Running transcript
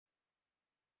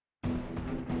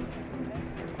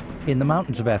In the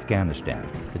mountains of Afghanistan,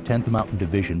 the 10th Mountain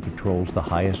Division patrols the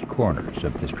highest corners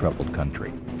of this troubled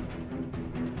country.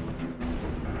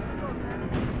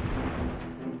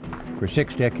 For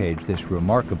 6 decades, this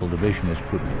remarkable division has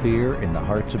put fear in the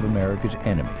hearts of America's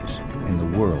enemies in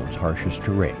the world's harshest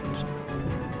terrains,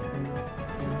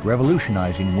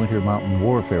 revolutionizing winter mountain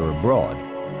warfare abroad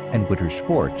and winter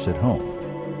sports at home.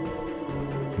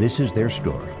 This is their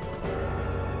story.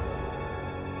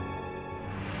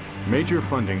 Major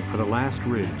funding for the last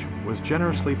ridge was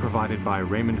generously provided by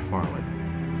Raymond Farley,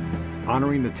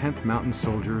 honoring the 10th Mountain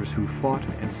soldiers who fought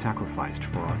and sacrificed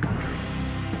for our country.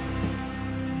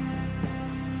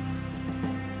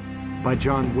 By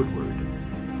John Woodward,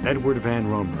 Edward Van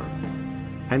Romer,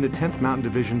 and the 10th Mountain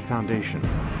Division Foundation,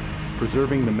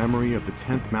 preserving the memory of the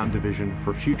 10th Mountain Division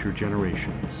for future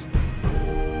generations.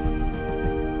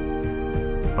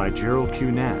 By Gerald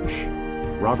Q. Nash,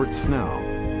 Robert Snell,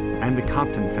 and the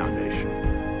Compton Foundation.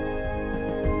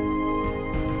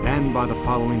 And by the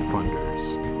following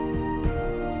funders.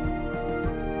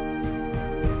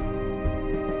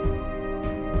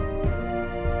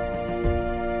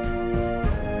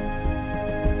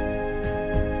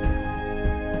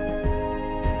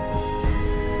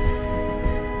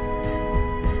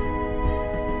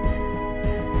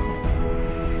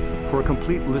 For a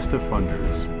complete list of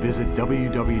funders, visit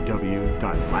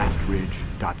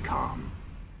www.lastridge.com.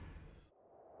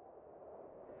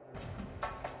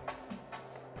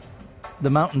 The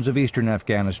mountains of eastern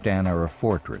Afghanistan are a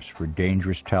fortress for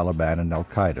dangerous Taliban and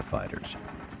al-Qaeda fighters.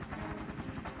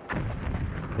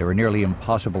 They're a nearly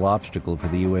impossible obstacle for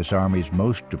the U.S. Army's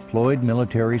most deployed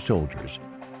military soldiers,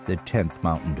 the 10th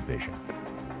Mountain Division.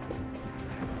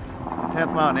 The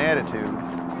 10th Mountain attitude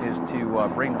is to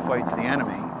bring the fight to the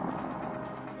enemy.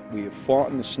 We have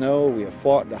fought in the snow, we have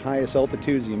fought at the highest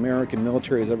altitudes the American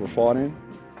military has ever fought in.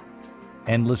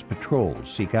 Endless patrols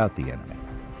seek out the enemy.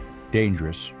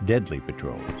 Dangerous, deadly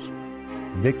patrols.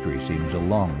 Victory seems a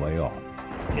long way off.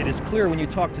 It is clear when you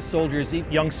talk to soldiers,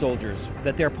 young soldiers,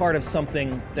 that they're part of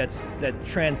something that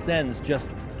transcends just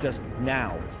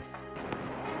now.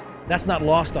 That's not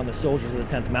lost on the soldiers of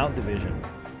the 10th Mountain Division.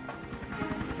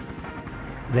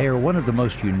 They are one of the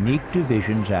most unique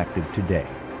divisions active today.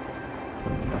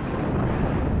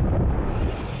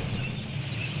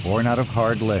 Born out of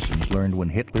hard lessons learned when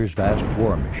Hitler's vast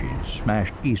war machines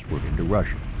smashed eastward into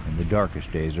Russia in the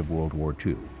darkest days of World War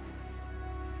II.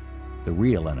 The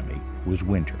real enemy was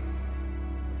winter.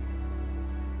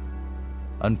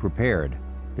 Unprepared,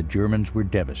 the Germans were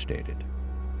devastated.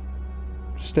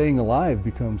 Staying alive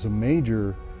becomes a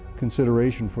major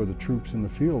consideration for the troops in the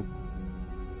field.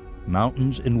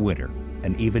 Mountains and winter,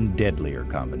 an even deadlier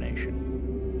combination.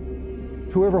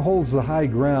 Whoever holds the high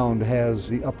ground has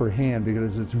the upper hand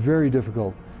because it's very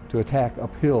difficult to attack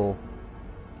uphill.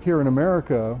 Here in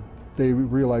America, they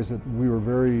realized that we were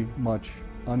very much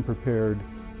unprepared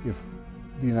if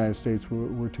the United States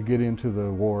were to get into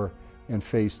the war and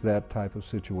face that type of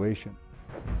situation.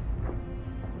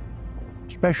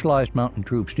 Specialized mountain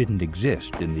troops didn't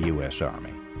exist in the U.S.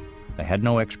 Army. They had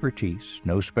no expertise,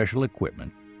 no special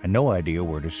equipment, and no idea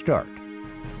where to start.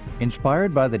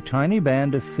 Inspired by the tiny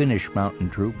band of Finnish mountain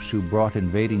troops who brought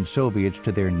invading Soviets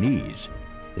to their knees,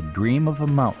 the dream of a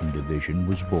mountain division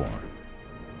was born.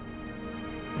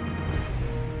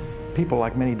 People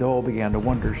like Minnie Dole began to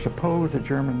wonder, suppose the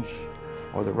Germans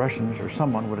or the Russians or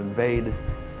someone would invade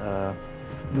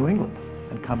New England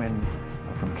and come in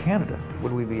from Canada.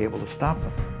 Would we be able to stop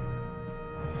them?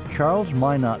 Charles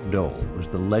Minot Dole was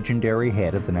the legendary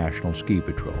head of the National Ski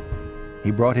Patrol.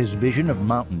 He brought his vision of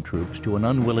mountain troops to an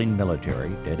unwilling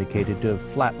military dedicated to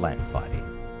flatland fighting.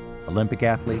 Olympic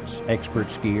athletes, expert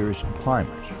skiers, and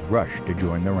climbers rushed to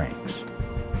join the ranks.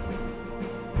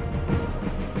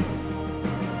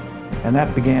 And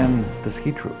that began the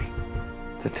ski troops.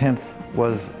 The 10th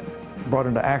was brought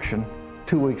into action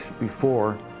 2 weeks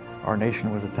before our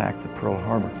nation was attacked at Pearl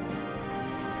Harbor.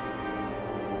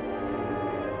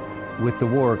 With the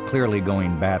war clearly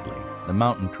going badly, the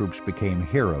mountain troops became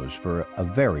heroes for a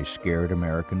very scared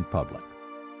American public.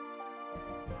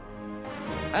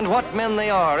 And what men they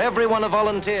are, everyone a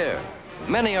volunteer.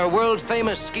 Many are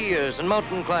world-famous skiers and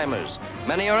mountain climbers.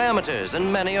 Many are amateurs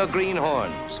and many are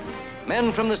greenhorns.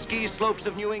 Men from the ski slopes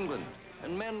of New England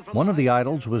and men from... One of the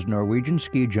idols was Norwegian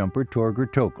ski jumper Torger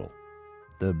Tokel,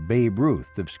 the Babe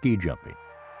Ruth of ski jumping.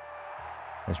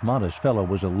 This modest fellow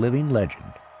was a living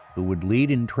legend who would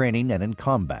lead in training and in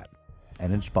combat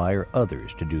and inspire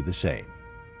others to do the same.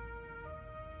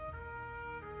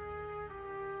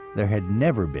 There had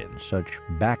never been such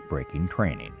back-breaking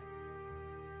training.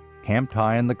 Camped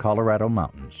high in the Colorado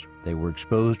mountains, they were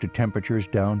exposed to temperatures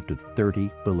down to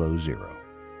 30 below zero.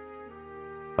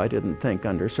 I didn't think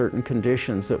under certain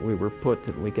conditions that we were put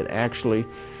that we could actually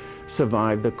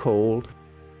survive the cold.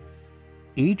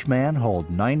 Each man hauled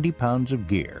 90 pounds of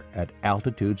gear at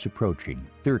altitudes approaching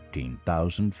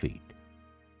 13,000 feet.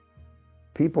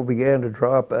 People began to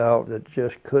drop out that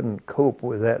just couldn't cope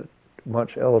with that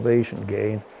much elevation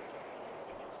gain.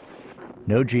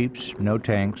 No jeeps, no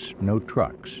tanks, no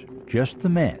trucks, just the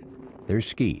men, their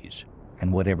skis,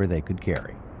 and whatever they could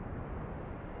carry.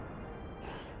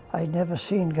 I'd never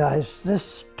seen guys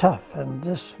this tough and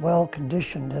this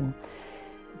well-conditioned and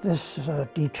this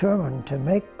determined to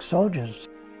make soldiers.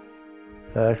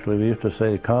 Actually, we used to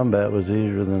say combat was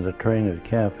easier than the training at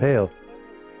Camp Hale.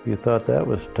 If you thought that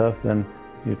was tough, then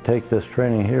you take this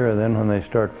training here, and then when they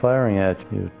start firing at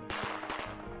you,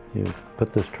 you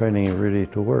put this training really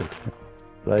to work.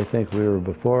 But I think we were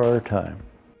before our time.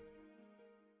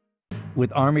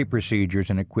 With Army procedures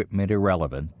and equipment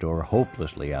irrelevant or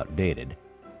hopelessly outdated,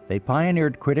 they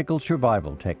pioneered critical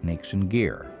survival techniques and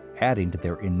gear, adding to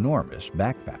their enormous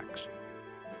backpacks.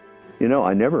 You know,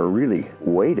 I never really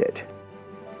weighed it,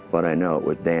 but I know it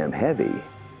was damn heavy.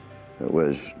 It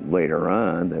was later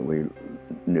on that we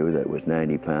knew that it was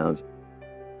 90 pounds.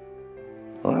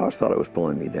 Well, I always thought it was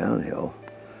pulling me downhill.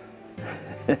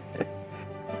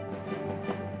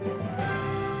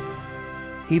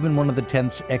 Even one of the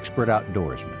tent's expert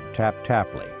outdoorsmen, Tap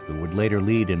Tapley, who would later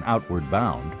lead an Outward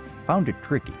Bound, found it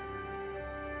tricky.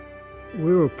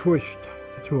 We were pushed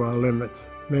to our limits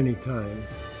many times.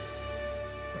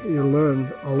 You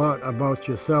learn a lot about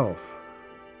yourself.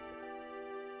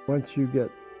 Once you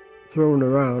get thrown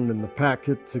around and the pack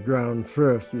hits the ground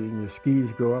first, and your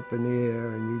skis go up in the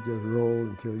air and you just roll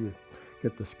until you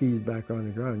get the skis back on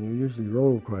the ground. You usually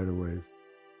roll quite a ways.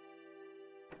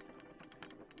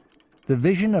 The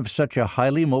vision of such a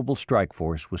highly mobile strike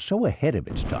force was so ahead of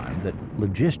its time that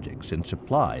logistics and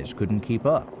supplies couldn't keep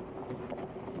up.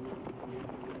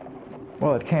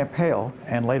 Well, at Camp Hale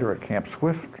and later at Camp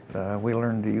Swift, we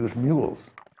learned to use mules.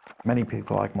 Many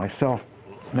people like myself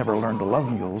never learned to love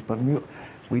mules, but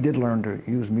we did learn to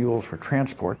use mules for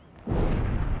transport.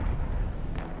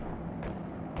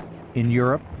 In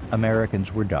Europe,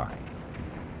 Americans were dying.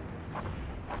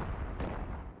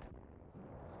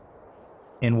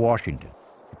 In Washington,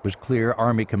 it was clear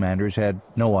Army commanders had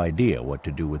no idea what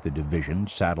to do with a division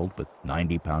saddled with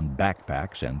 90-pound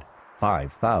backpacks and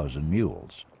 5,000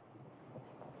 mules.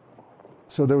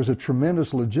 So there was a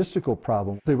tremendous logistical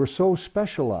problem. They were so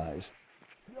specialized.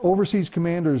 Overseas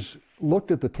commanders looked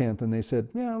at the tent and they said,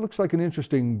 yeah, it looks like an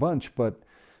interesting bunch, but,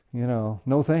 you know,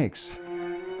 no thanks.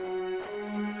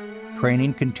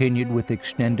 Training continued with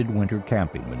extended winter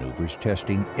camping maneuvers,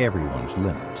 testing everyone's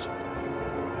limits.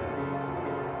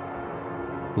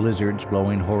 Blizzards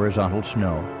blowing horizontal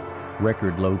snow,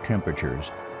 record low temperatures.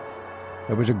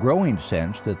 There was a growing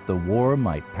sense that the war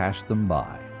might pass them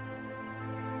by.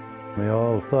 We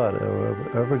all thought, are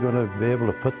we ever going to be able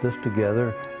to put this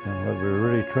together and what we were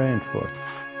really trained for?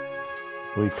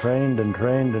 We trained and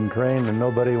trained and trained and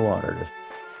nobody wanted us.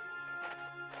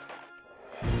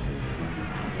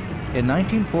 In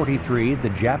 1943, the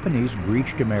Japanese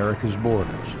breached America's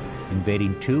borders,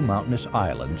 invading 2 mountainous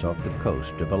islands off the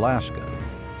coast of Alaska.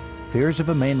 Fears of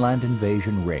a mainland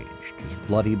invasion raged as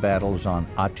bloody battles on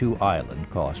Attu Island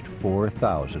cost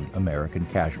 4,000 American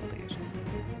casualties.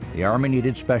 The Army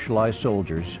needed specialized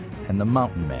soldiers, and the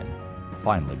mountain men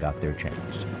finally got their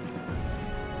chance.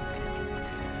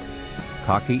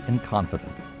 Cocky and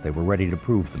confident, they were ready to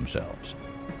prove themselves.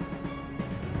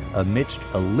 Amidst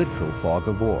a literal fog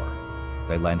of war,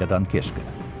 they landed on Kiska.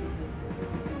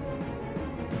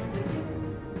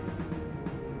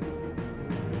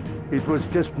 It was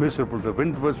just miserable. The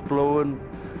wind was blowing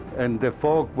and the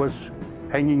fog was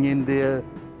hanging in there.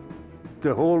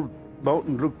 The whole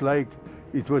mountain looked like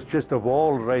it was just a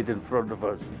wall right in front of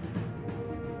us.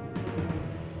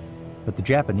 But the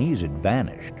Japanese had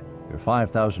vanished, their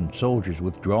 5,000 soldiers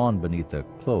withdrawn beneath a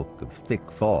cloak of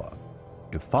thick fog,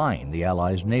 defying the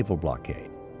Allies' naval blockade.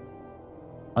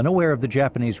 Unaware of the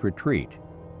Japanese retreat,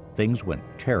 things went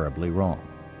terribly wrong.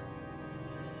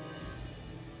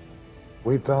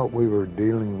 We thought we were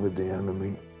dealing with the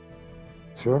enemy.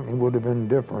 Certainly would have been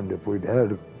different if we'd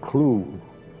had a clue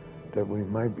that we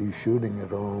might be shooting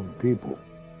at our own people.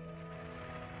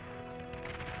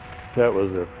 That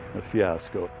was a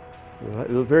fiasco. It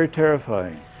was very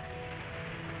terrifying.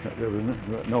 There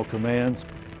was no commands.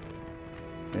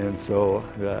 And so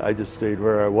I just stayed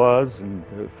where I was, and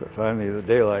finally the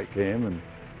daylight came and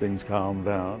things calmed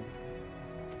down.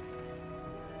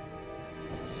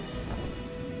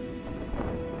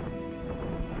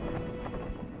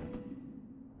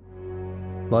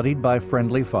 Bloodied by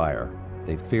friendly fire,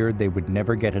 They feared they would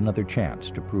never get another chance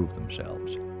to prove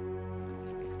themselves.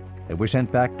 They were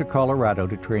sent back to Colorado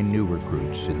to train new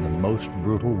recruits in the most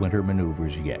brutal winter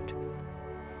maneuvers yet.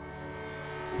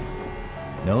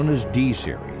 Known as D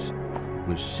Series, it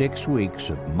was 6 weeks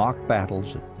of mock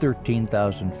battles at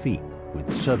 13,000 feet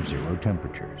with sub-zero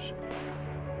temperatures.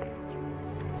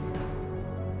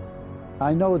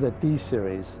 I know that D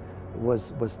Series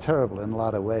was terrible in a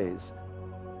lot of ways,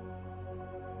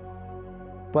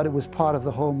 but it was part of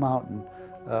the whole mountain,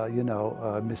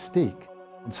 mystique.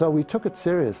 And so we took it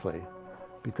seriously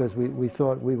because we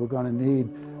thought we were going to need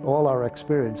all our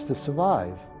experience to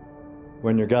survive.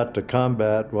 When you got to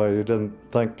combat, well, you didn't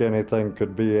think anything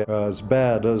could be as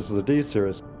bad as the D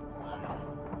Series.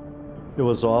 It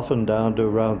was often down to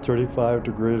around 35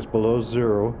 degrees below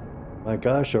zero. My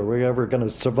gosh, are we ever going to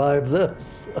survive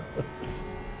this?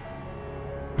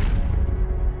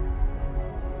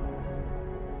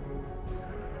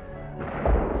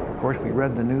 Of course, we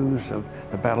read the news of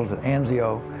the battles at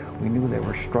Anzio. We knew there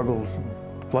were struggles,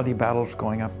 bloody battles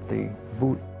going up the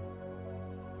Butte.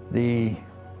 The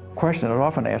question is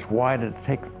often asked, why did it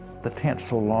take the 10th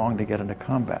so long to get into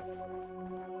combat?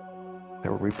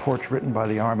 There were reports written by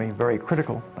the Army very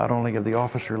critical, not only of the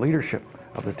officer leadership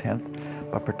of the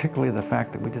 10th, but particularly the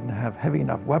fact that we didn't have heavy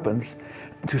enough weapons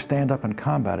to stand up in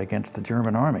combat against the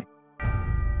German Army.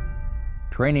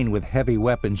 Training with heavy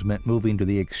weapons meant moving to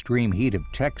the extreme heat of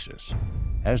Texas.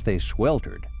 As they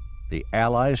sweltered, the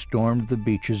Allies stormed the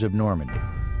beaches of Normandy.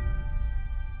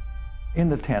 In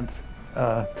the 10th,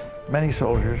 many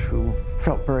soldiers who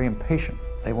felt very impatient.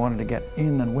 They wanted to get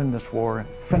in and win this war,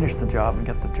 finish the job and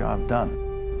get the job done.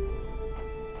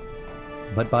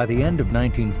 But by the end of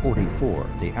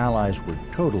 1944, the Allies were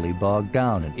totally bogged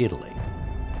down in Italy.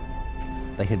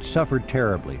 They had suffered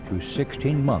terribly through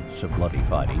 16 months of bloody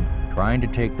fighting, trying to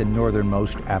take the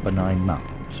northernmost Apennine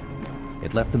Mountains.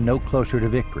 It left them no closer to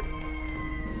victory,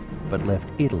 but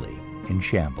left Italy in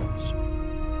shambles.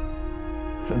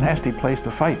 It's a nasty place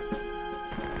to fight.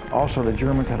 Also, the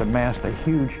Germans had amassed a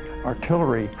huge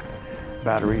artillery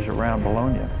batteries around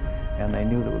Bologna, and they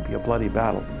knew there would be a bloody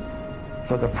battle.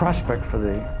 So the prospect for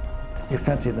the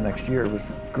offensive the next year was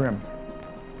grim.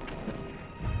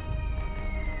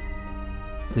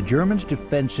 The Germans'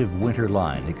 defensive winter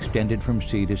line extended from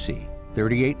sea to sea,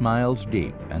 38 miles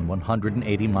deep and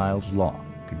 180 miles long,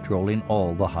 controlling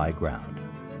all the high ground.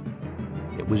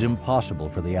 It was impossible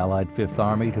for the Allied Fifth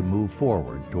Army to move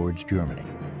forward towards Germany.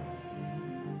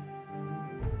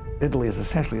 Italy is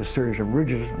essentially a series of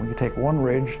ridges. When you take one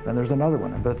ridge, then there's another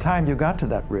one. And by the time you got to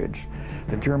that ridge,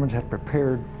 the Germans had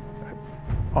prepared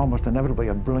almost inevitably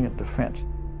a brilliant defense.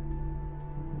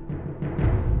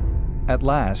 At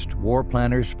last, war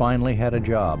planners finally had a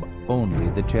job only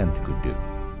the 10th could do.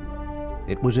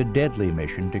 It was a deadly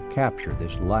mission to capture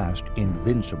this last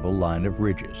invincible line of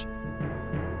ridges.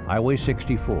 Highway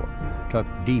 64,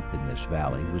 tucked deep in this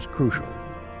valley, was crucial.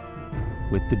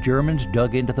 With the Germans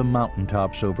dug into the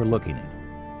mountaintops overlooking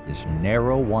it, this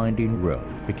narrow, winding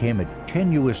road became a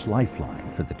tenuous lifeline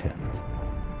for the 10th.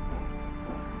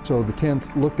 So the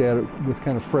 10th looked at it with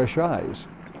kind of fresh eyes.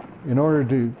 In order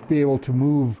to be able to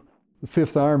move the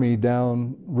Fifth Army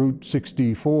down Route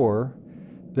 64,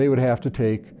 they would have to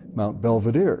take Mount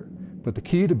Belvedere. But the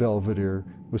key to Belvedere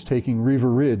was taking Riva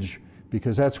Ridge,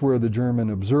 because that's where the German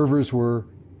observers were.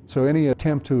 So any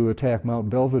attempt to attack Mount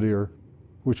Belvedere,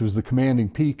 which was the commanding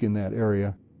peak in that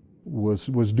area,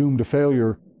 was doomed to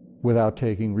failure without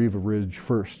taking Riva Ridge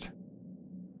first.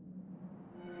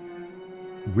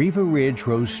 Riva Ridge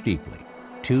rose steeply,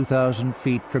 2,000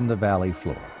 feet from the valley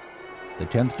floor. The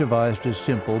 10th devised a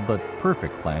simple but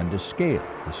perfect plan to scale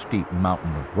the steep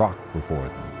mountain of rock before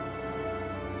them.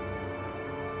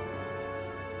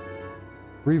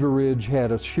 Riva Ridge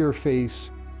had a sheer face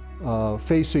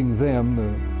facing them.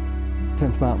 The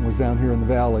 10th mountain was down here in the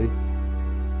valley.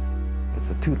 It's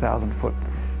a 2,000-foot,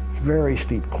 very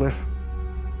steep cliff.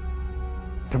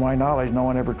 To my knowledge, no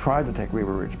one ever tried to take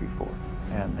Riva Ridge before.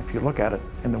 And if you look at it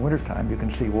in the wintertime, you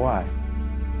can see why.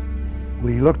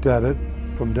 We looked at it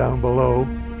from down below,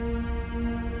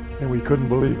 and we couldn't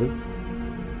believe it.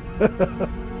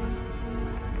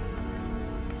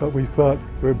 But we thought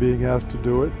we're being asked to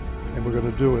do it, and we're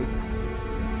going to do it.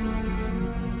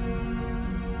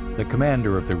 The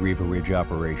commander of the Riva Ridge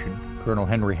operation, Colonel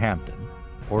Henry Hampton,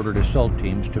 ordered assault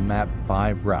teams to map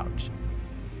 5 routes.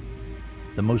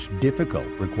 The most difficult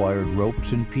required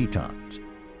ropes and pitons.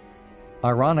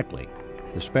 Ironically,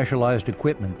 the specialized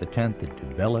equipment the 10th had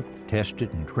developed,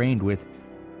 tested, and trained with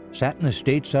sat in a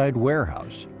stateside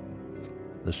warehouse.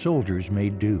 The soldiers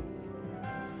made do.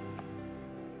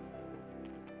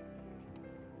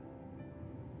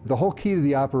 The whole key to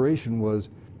the operation was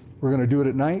we're going to do it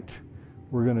at night,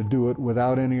 we're going to do it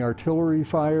without any artillery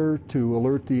fire to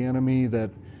alert the enemy that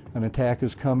an attack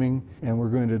is coming, and we're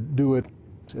going to do it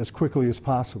as quickly as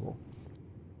possible.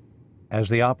 As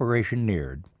the operation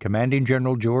neared, Commanding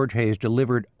General George Hayes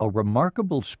delivered a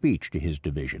remarkable speech to his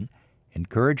division,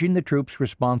 encouraging the troops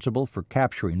responsible for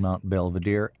capturing Mount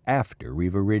Belvedere after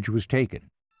Riva Ridge was taken.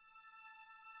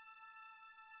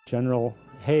 General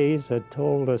Hayes had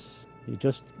told us, you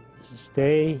just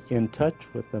stay in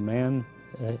touch with the man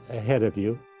ahead of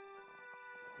you.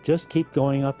 Just keep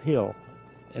going uphill,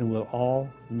 and we'll all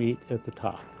meet at the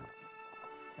top.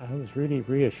 I was really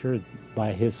reassured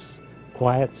by his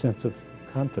quiet sense of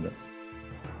confidence.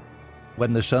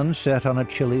 When the sun set on a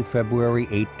chilly February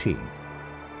 18th,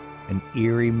 an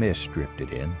eerie mist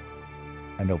drifted in,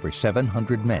 and over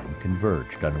 700 men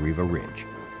converged on Riva Ridge.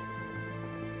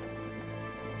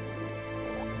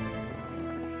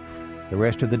 The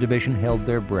rest of the division held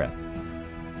their breath,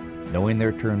 knowing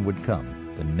their turn would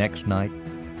come the next night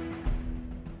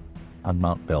on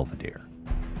Mount Belvedere.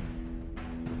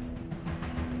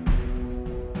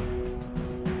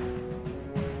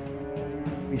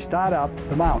 We start up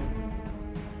the mountain.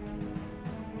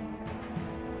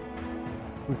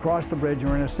 We cross the bridge and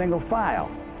we're in a single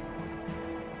file.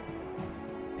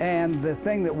 And the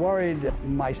thing that worried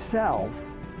myself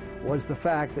was the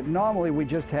fact that normally we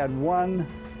just had one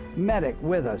medic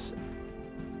with us.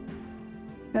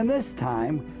 And this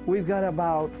time, we've got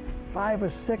about 5 or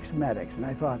 6 medics, and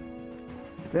I thought,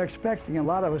 they're expecting a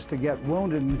lot of us to get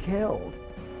wounded and killed.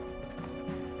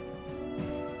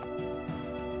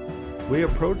 We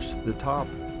approached the top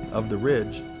of the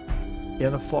ridge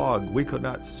in a fog. We could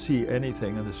not see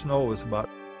anything, and the snow was about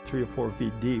 3 or 4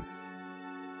 feet deep.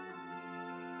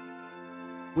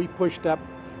 We pushed up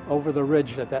over the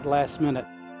ridge at that last minute.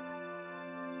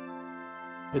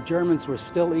 The Germans were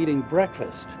still eating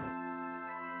breakfast.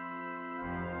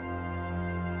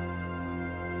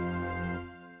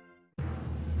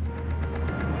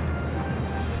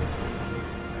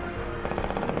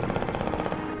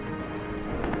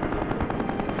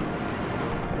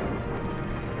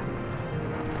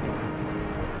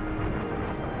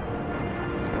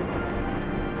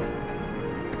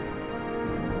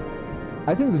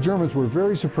 I think the Germans were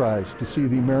very surprised to see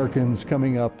the Americans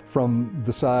coming up from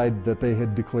the side that they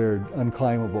had declared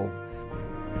unclimbable.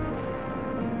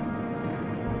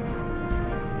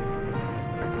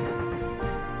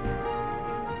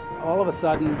 All of a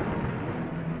sudden,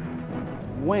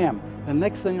 wham! The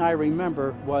next thing I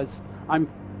remember was I'm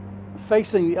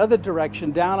facing the other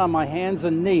direction, down on my hands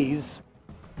and knees.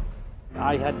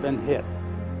 I had been hit.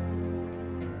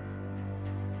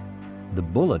 The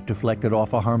bullet deflected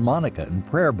off a harmonica and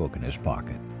prayer book in his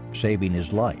pocket, saving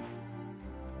his life.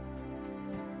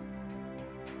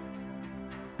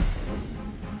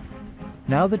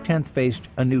 Now the 10th faced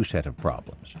a new set of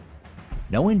problems.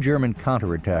 Knowing German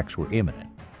counterattacks were imminent,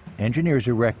 engineers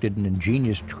erected an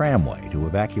ingenious tramway to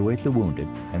evacuate the wounded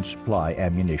and supply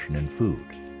ammunition and food.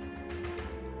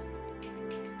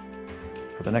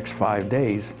 For the next 5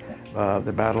 days,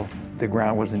 the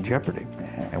ground was in jeopardy,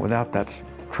 and without that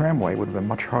tramway, it would have been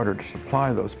much harder to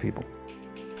supply those people.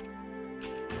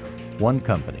 One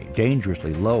company,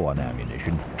 dangerously low on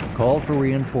ammunition, called for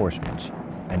reinforcements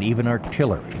and even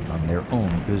artillery on their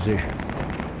own position.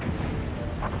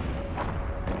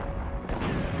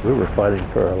 We were fighting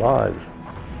for our lives.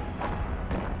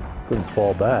 Couldn't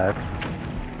fall back.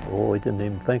 Oh, we didn't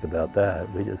even think about that.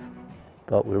 We just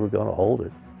thought we were going to hold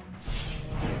it.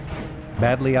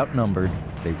 Badly outnumbered,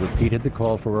 they repeated the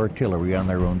call for artillery on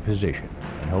their own position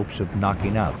in hopes of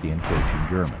knocking out the encroaching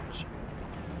Germans.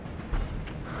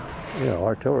 You know,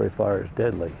 artillery fire is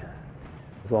deadly.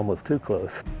 It's almost too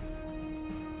close.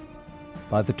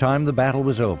 By the time the battle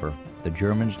was over, the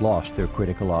Germans lost their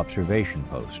critical observation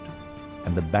post,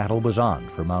 and the battle was on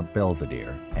for Mount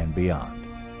Belvedere and beyond.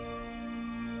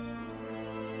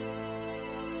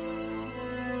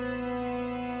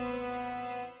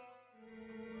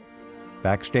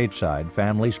 Back stateside,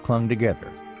 families clung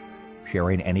together,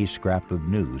 sharing any scrap of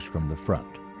news from the front.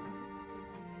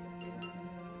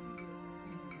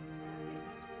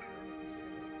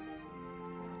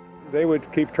 They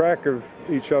would keep track of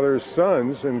each other's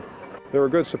sons, and they were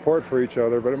good support for each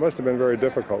other, but it must have been very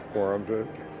difficult for them to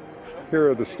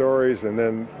hear the stories and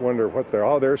then wonder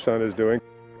how their son is doing.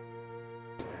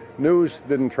 News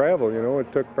didn't travel, you know.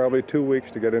 It took probably 2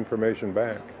 weeks to get information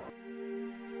back.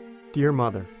 Dear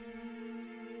Mother,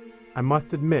 I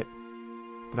must admit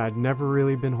that I'd never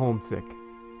really been homesick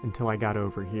until I got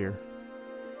over here.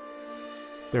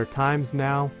 There are times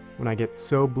now when I get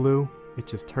so blue, it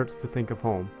just hurts to think of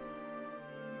home.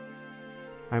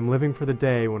 I'm living for the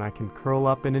day when I can curl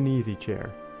up in an easy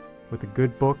chair with a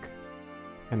good book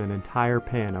and an entire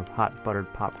pan of hot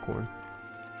buttered popcorn.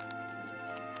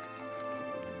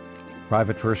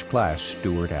 Private First Class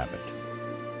Stuart Abbott.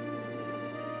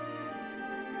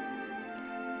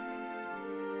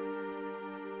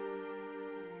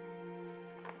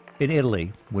 In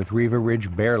Italy, with Riva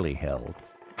Ridge barely held,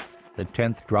 the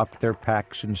 10th dropped their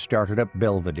packs and started up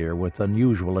Belvedere with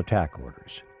unusual attack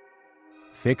orders.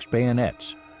 Fixed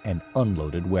bayonets and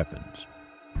unloaded weapons.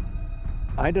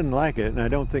 I didn't like it, and I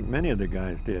don't think many of the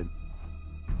guys did.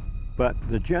 But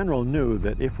the general knew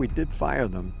that if we did fire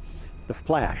them, the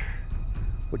flash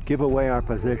would give away our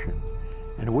position,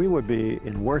 and we would be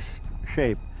in worse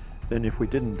shape than if we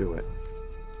didn't do it.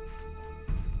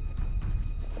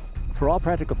 For all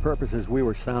practical purposes, we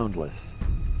were soundless.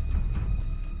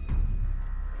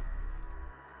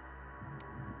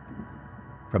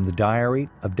 From the diary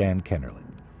of Dan Kennerly.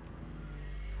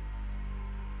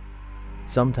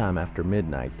 Sometime after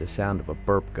midnight, the sound of a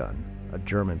burp gun, a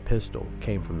German pistol,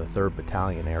 came from the 3rd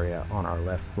Battalion area on our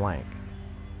left flank.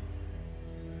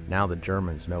 Now the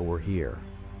Germans know we're here.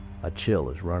 A chill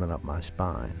is running up my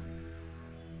spine.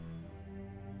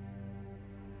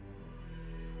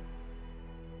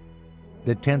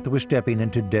 The 10th was stepping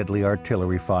into deadly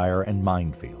artillery fire and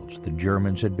minefields the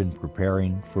Germans had been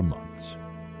preparing for months.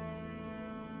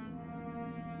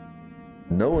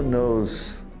 No one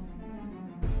knows,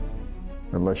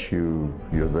 unless you're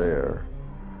there,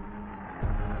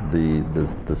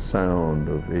 the sound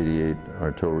of 88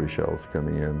 artillery shells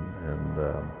coming in, and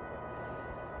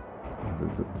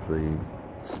the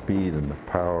speed and the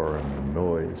power and the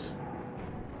noise.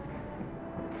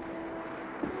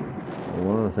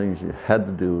 One of the things you had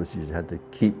to do is you had to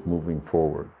keep moving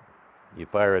forward. You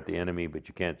fire at the enemy, but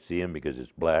you can't see him because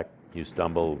it's black. You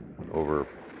stumble over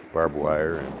barbed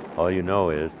wire, and all you know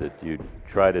is that you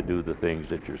try to do the things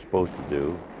that you're supposed to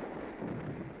do,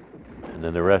 and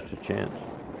then the rest is chance.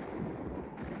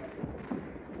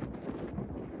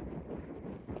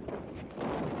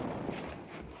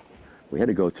 We had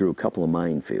to go through a couple of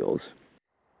minefields.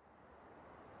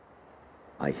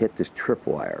 I hit this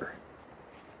tripwire,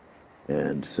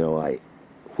 and so I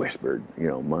whispered, you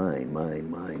know, mine, mine,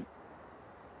 mine.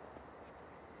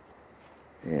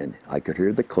 And I could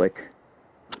hear the click,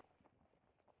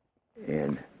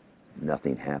 and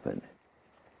nothing happened.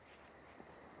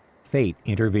 Fate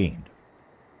intervened.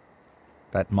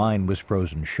 That mine was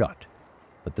frozen shut,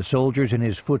 but the soldiers in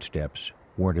his footsteps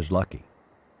weren't as lucky.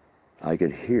 I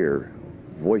could hear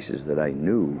voices that I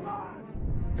knew.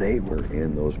 They were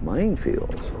in those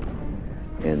minefields.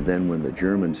 And then when the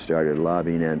Germans started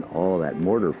lobbing in all that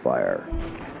mortar fire,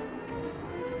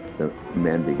 the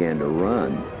men began to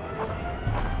run.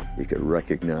 You could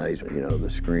recognize, you know,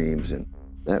 the screams, and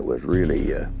that was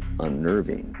really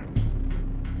unnerving.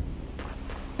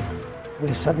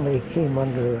 We suddenly came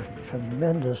under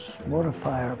tremendous mortar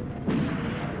fire,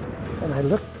 and I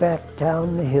looked back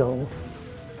down the hill.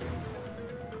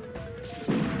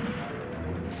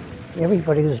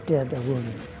 Everybody was dead or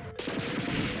wounded.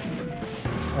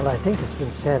 Well, I think it's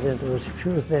been said, and it was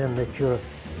true then, that you're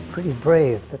pretty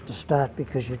brave at the start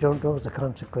because you don't know the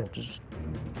consequences.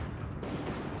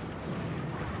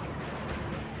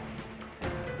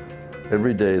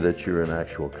 Every day that you're in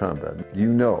actual combat,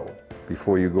 you know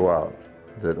before you go out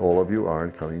that all of you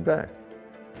aren't coming back.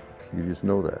 You just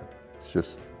know that. It's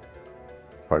just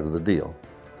part of the deal.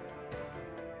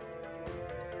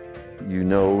 You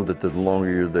know that the longer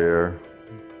you're there,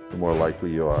 the more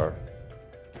likely you are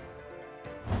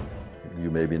you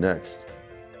may be next.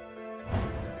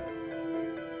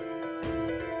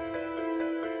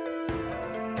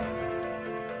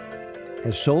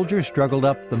 As soldiers struggled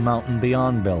up the mountain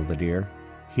beyond Belvedere,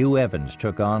 Hugh Evans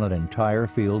took on an entire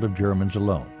field of Germans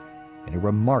alone, in a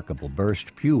remarkable burst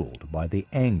fueled by the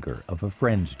anger of a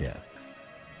friend's death.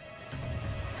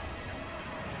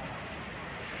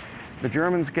 The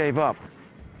Germans gave up.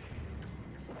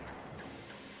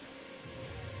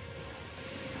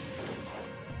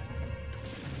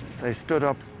 They stood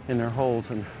up in their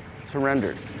holes and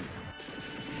surrendered.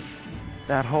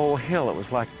 That whole hill, it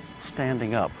was like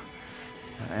standing up.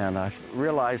 And I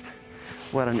realized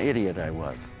what an idiot I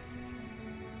was.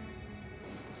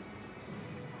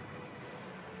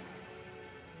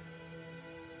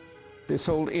 This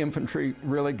old infantry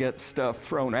really gets stuff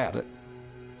thrown at it.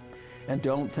 And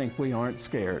don't think we aren't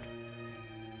scared.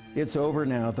 It's over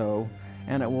now, though,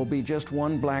 and it will be just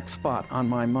one black spot on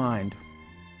my mind.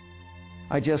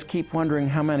 I just keep wondering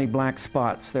how many black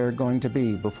spots there are going to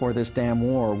be before this damn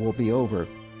war will be over.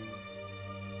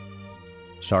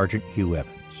 Sergeant Hugh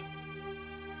Evans.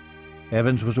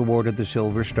 Evans was awarded the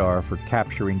Silver Star for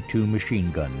capturing 2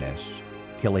 machine gun nests,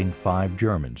 killing 5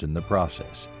 Germans in the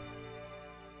process.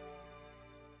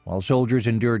 While soldiers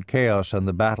endured chaos on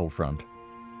the battlefront,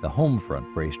 the home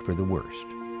front braced for the worst.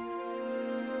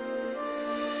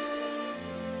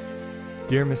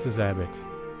 Dear Mrs. Abbott,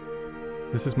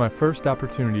 this is my first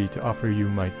opportunity to offer you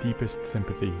my deepest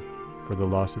sympathy for the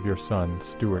loss of your son,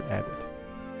 Stuart Abbott.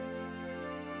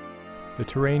 The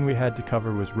terrain we had to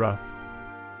cover was rough,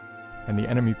 and the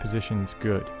enemy positions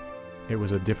good. It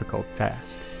was a difficult task.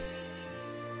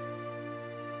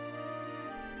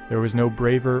 There was no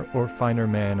braver or finer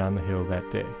man on the hill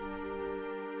that day.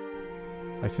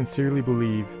 I sincerely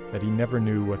believe that he never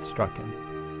knew what struck him.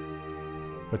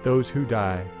 But those who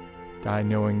die, die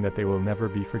knowing that they will never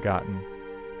be forgotten,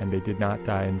 and they did not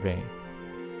die in vain.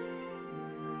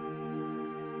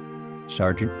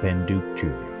 Sergeant Ben Duke, Jr.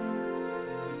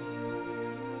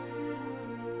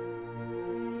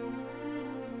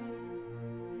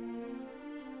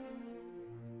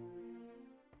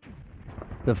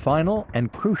 The final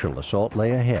and crucial assault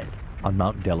lay ahead on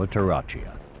Mount della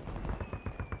Torraccia.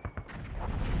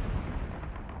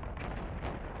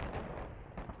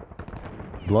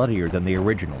 Bloodier than the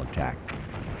original attack.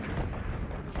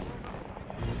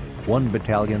 1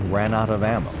 battalion ran out of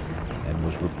ammo and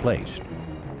was replaced.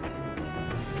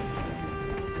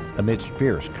 Amidst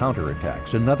fierce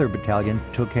counterattacks, another battalion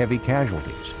took heavy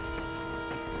casualties,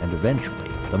 and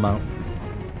eventually the mountain.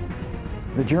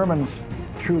 The Germans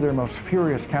threw their most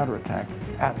furious counterattack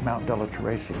at Mount della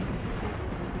Torraccia.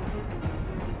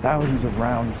 Thousands of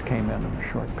rounds came in a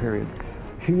short period,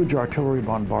 huge artillery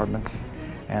bombardments,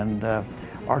 and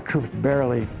our troops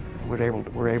barely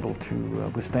were able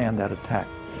to withstand that attack.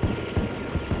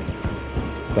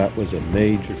 That was a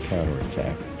major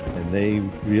counterattack, and they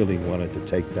really wanted to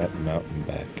take that mountain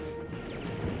back.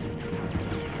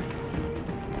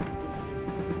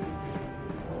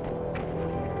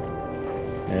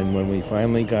 And when we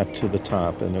finally got to the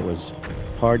top, and it was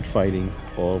hard fighting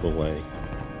all the way,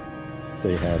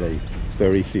 they had a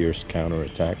very fierce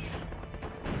counterattack,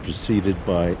 preceded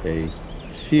by a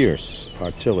fierce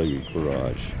artillery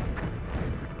barrage.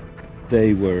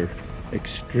 They were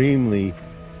extremely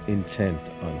intent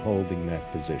on holding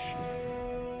that position.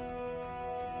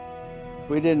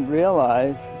 We didn't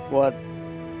realize what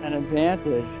an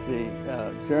advantage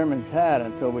the Germans had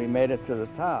until we made it to the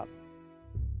top.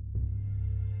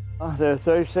 There were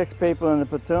 36 people in the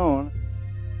platoon,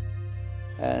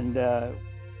 and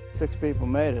 6 people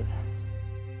made it.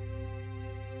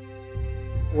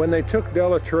 When they took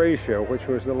della Torraccia, which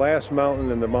was the last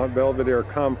mountain in the Mount Belvedere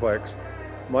complex,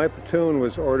 my platoon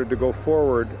was ordered to go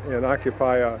forward and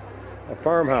occupy a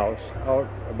farmhouse out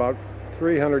about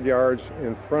 300 yards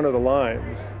in front of the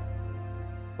lines.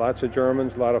 Lots of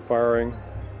Germans, a lot of firing.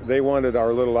 They wanted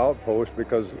our little outpost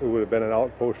because it would have been an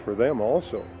outpost for them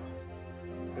also.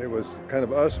 It was kind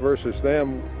of us versus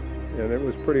them, and it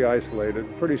was pretty isolated,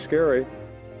 pretty scary.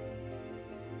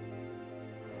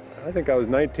 I think I was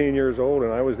 19 years old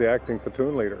and I was the acting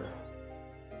platoon leader.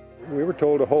 We were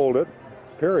told to hold it,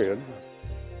 period.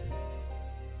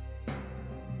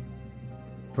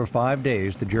 For 5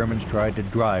 days, the Germans tried to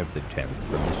drive the 10th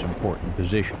from this important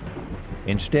position.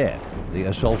 Instead, the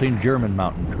assaulting German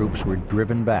mountain troops were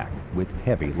driven back with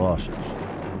heavy losses.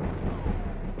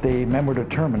 The men were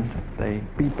determined. They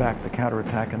beat back the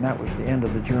counterattack, and that was the end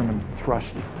of the German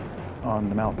thrust on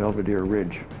the Mount Belvedere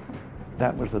Ridge.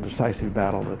 That was the decisive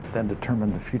battle that then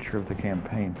determined the future of the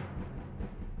campaign.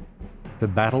 The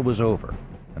battle was over,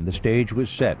 and the stage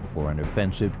was set for an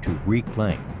offensive to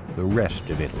reclaim the rest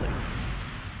of Italy.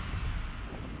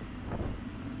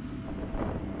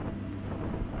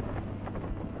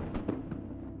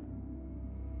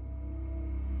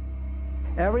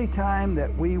 Every time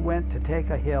that we went to take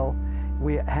a hill,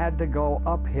 we had to go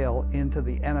uphill into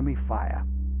the enemy fire.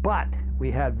 But we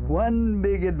had one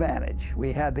big advantage.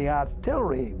 We had the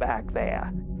artillery back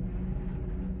there.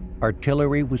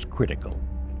 Artillery was critical,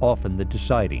 often the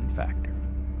deciding factor.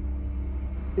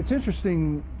 It's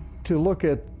interesting to look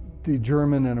at the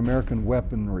German and American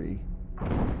weaponry.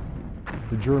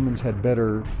 The Germans had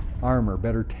better armor,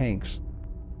 better tanks.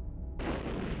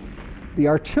 The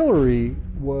artillery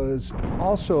was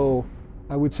also,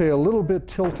 I would say, a little bit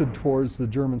tilted towards the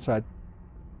German side.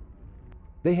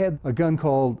 They had a gun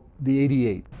called the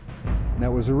 88, and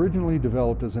that was originally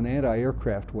developed as an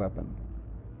anti-aircraft weapon.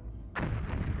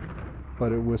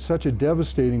 But it was such a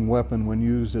devastating weapon when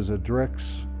used as a direct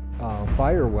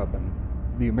fire weapon.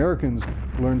 The Americans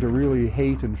learned to really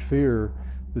hate and fear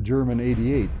the German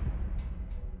 88.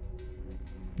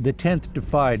 The 10th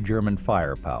defied German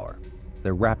firepower,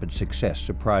 their rapid success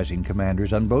surprising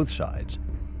commanders on both sides.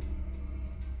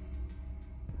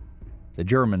 the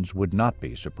Germans would not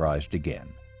be surprised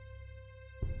again.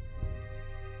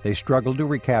 They struggled to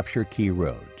recapture key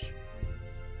roads.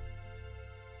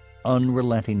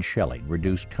 Unrelenting shelling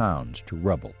reduced towns to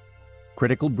rubble.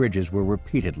 Critical bridges were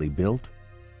repeatedly built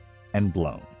and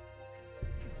blown.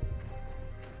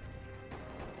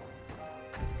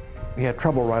 We had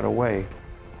trouble right away.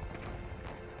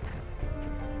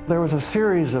 There was a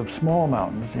series of small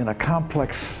mountains in a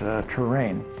complex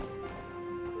terrain.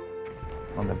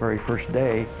 On the very first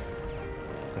day,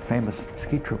 the famous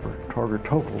ski trooper, Torger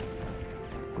Tokl,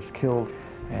 was killed,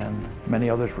 and many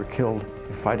others were killed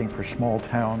fighting for small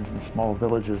towns and small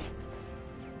villages.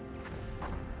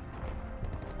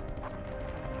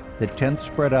 The 10th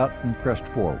spread out and pressed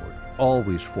forward,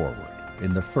 always forward,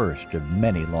 in the first of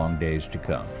many long days to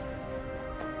come.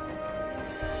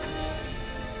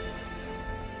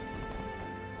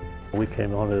 We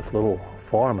came onto this little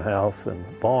farmhouse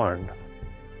and barn.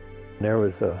 There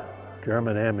was a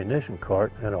German ammunition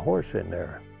cart and a horse in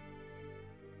there.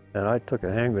 And I took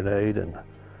a hand grenade and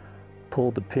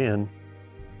pulled the pin.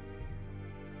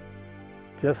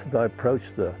 Just as I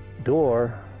approached the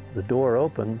door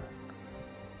opened,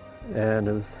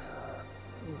 and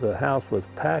the house was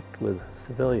packed with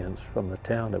civilians from the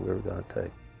town that we were going to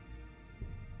take.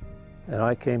 And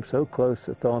I came so close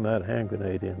to throwing that hand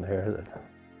grenade in there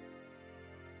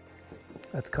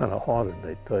that's kind of haunted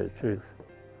me, to tell you the truth.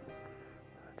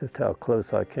 Just how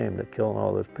close I came to killing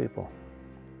all those people.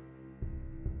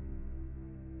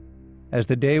 As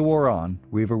the day wore on,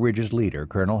 Riva Ridge's leader,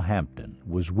 Colonel Hampton,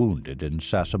 was wounded in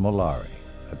Sassamolari,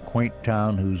 a quaint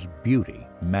town whose beauty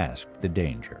masked the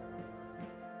danger.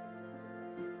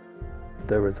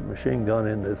 There was a machine gun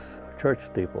in this church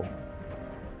steeple,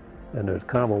 and there's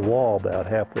kind of a wall about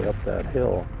halfway up that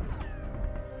hill.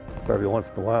 Every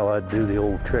once in a while I'd do the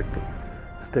old trick to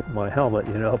stick my helmet,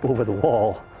 up over the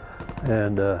wall,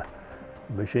 and the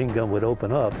machine gun would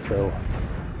open up, so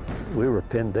we were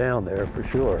pinned down there for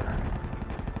sure.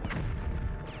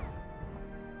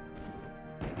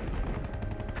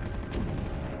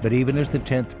 But even as the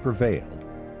 10th prevailed,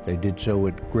 they did so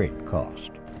at great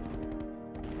cost.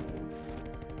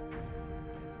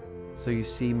 So you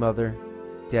see, Mother,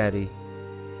 Daddy,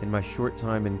 in my short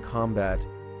time in combat,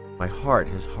 my heart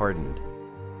has hardened,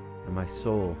 and my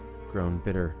soul grown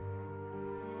bitter.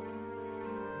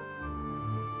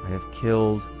 I have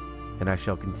killed, and I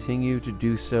shall continue to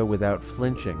do so without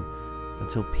flinching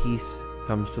until peace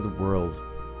comes to the world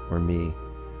or me.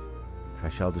 I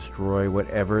shall destroy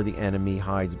whatever the enemy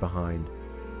hides behind,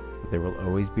 but there will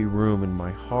always be room in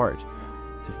my heart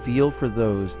to feel for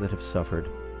those that have suffered,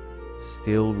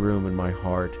 still room in my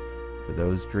heart for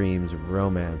those dreams of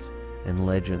romance and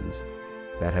legends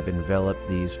that have enveloped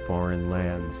these foreign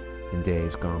lands in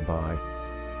days gone by.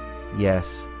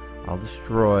 Yes, I'll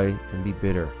destroy and be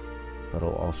bitter, but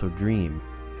I'll also dream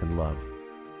and love.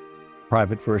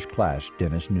 Private First Class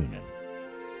Dennis Noonan.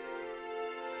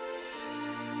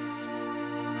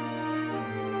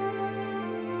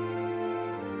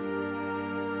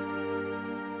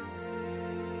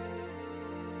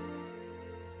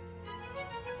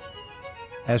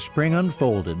 As spring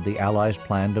unfolded, the Allies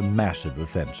planned a massive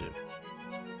offensive.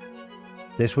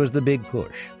 This was the big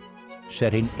push,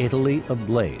 setting Italy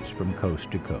ablaze from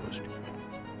coast to coast.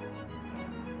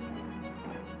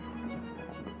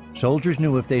 Soldiers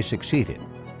knew if they succeeded,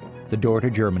 the door to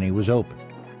Germany was open.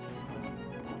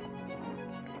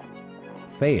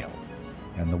 Fail,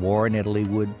 and the war in Italy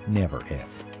would never end.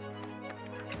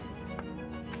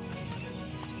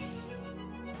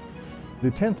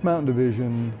 The 10th Mountain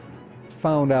Division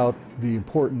found out the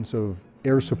importance of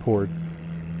air support.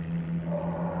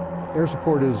 Air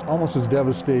support is almost as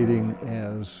devastating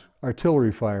as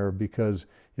artillery fire because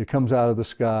it comes out of the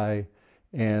sky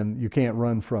and you can't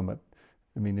run from it.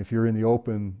 I mean, if you're in the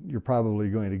open, you're probably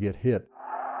going to get hit.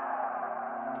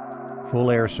 Full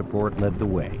air support led the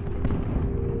way.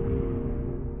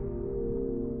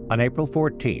 On April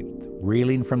 14th,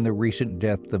 reeling from the recent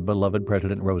death of beloved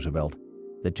President Roosevelt,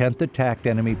 the 10th attacked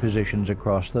enemy positions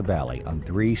across the valley on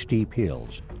 3 steep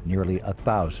hills, nearly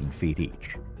 1,000 feet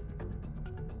each.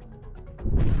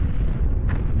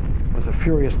 It was a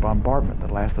furious bombardment that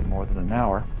lasted more than an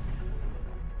hour.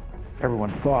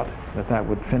 Everyone thought that that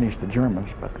would finish the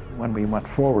Germans, but when we went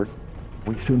forward,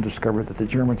 we soon discovered that the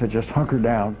Germans had just hunkered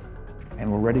down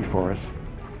and were ready for us.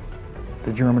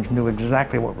 The Germans knew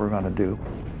exactly what we were going to do.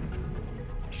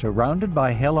 Surrounded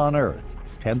by hell on earth,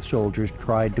 10th soldiers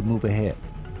tried to move ahead.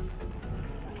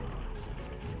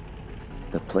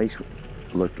 The place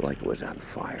looked like it was on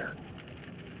fire.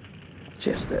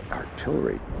 Just that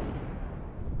artillery.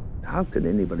 How could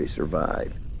anybody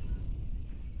survive?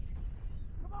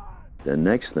 The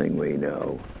next thing we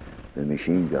know, the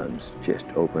machine guns just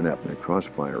open up and they're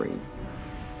cross-firing.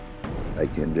 I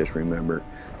can just remember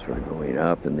sort of going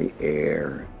up in the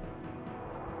air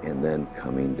and then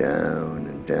coming down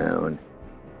and down.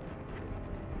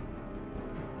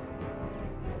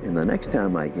 And the next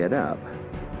time I get up,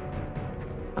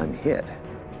 I'm hit.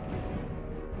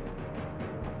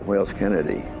 Wales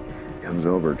Kennedy comes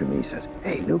over to me and says,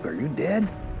 "Hey, Luke, are you dead?"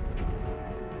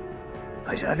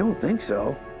 I said, "I don't think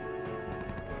so."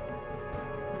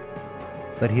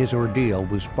 But his ordeal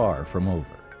was far from over.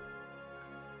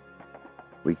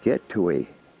 We get to a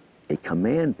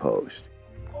command post.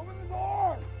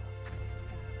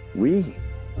 We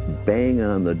bang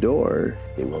on the door.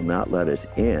 They will not let us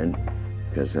in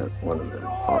because one of the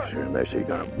officers in there said,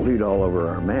 "You're going to bleed all over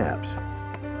our maps."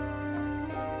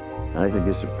 I think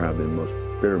this is probably the most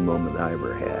bitter moment I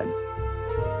ever had.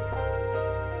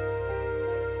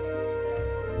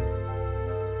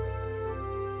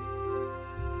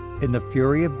 In the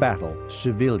fury of battle,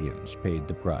 civilians paid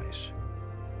the price.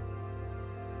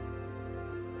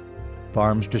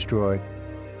 Farms destroyed,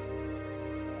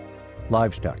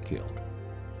 livestock killed,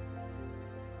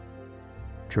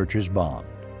 churches bombed.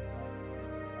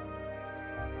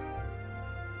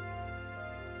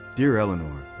 Dear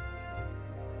Eleanor,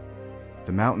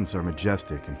 the mountains are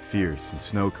majestic and fierce and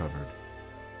snow-covered.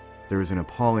 There is an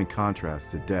appalling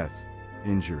contrast to death,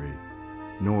 injury,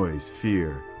 noise,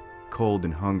 fear, cold,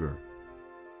 and hunger.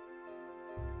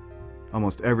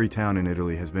 Almost every town in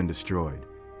Italy has been destroyed,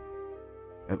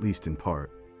 at least in part.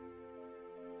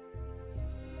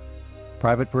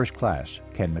 Private First Class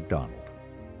Ken McDonald.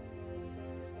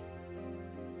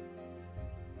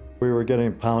 We were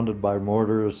getting pounded by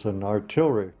mortars and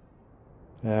artillery.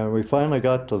 And we finally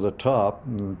got to the top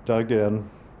and dug in.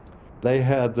 They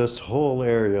had this whole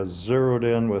area zeroed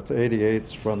in with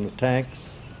 88s from the tanks.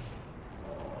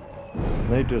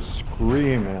 They just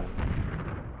scream in.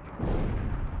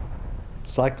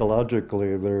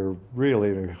 Psychologically, they're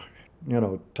really,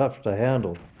 tough to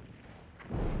handle.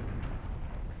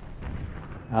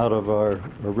 Out of our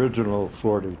original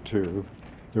 42,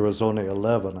 there was only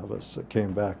 11 of us that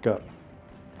came back up.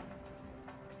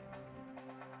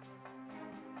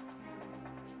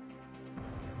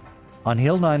 On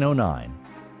Hill 909,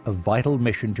 a vital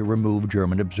mission to remove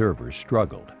German observers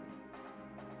struggled.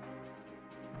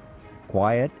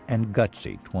 Quiet and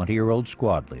gutsy 20-year-old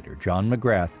squad leader John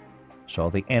McGrath saw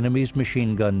the enemy's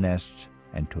machine gun nests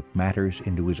and took matters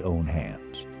into his own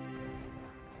hands.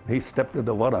 He stepped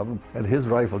into one of them and his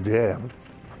rifle jammed.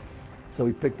 So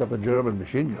he picked up a German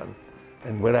machine gun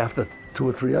and went after 2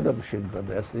 or 3 other machine gun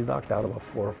nests. He knocked out about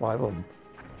 4 or 5 of them.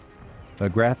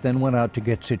 McGrath then went out to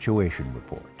get situation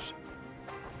reports.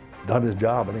 Done his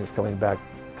job and he was coming back.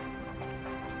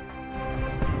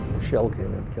 A shell came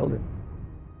in and killed him.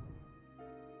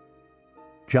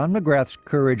 John McGrath's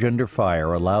courage under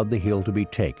fire allowed the hill to be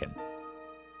taken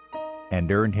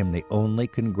and earned him the only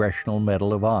Congressional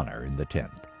Medal of Honor in the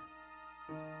 10th.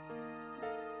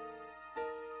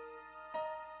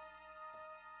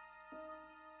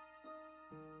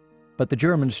 But the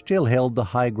Germans still held the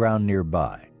high ground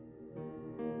nearby,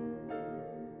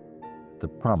 the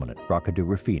prominent Rocca di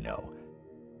Rufino.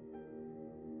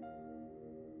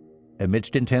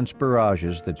 Amidst intense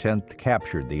barrages, the 10th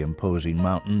captured the imposing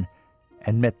mountain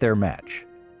and met their match,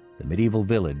 the medieval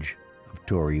village of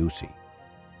Torriusi.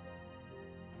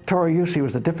 Torriusi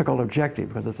was a difficult objective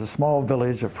because it's a small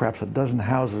village of perhaps a dozen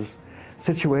houses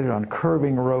situated on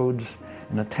curving roads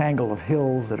in a tangle of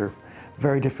hills that are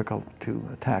very difficult to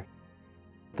attack.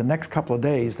 The next couple of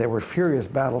days, there were furious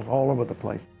battles all over the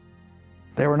place.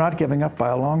 They were not giving up by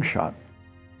a long shot.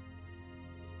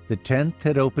 The 10th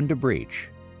had opened a breach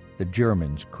the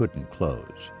Germans couldn't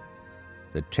close.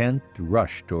 The 10th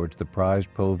rushed towards the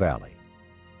prized Po Valley,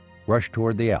 rushed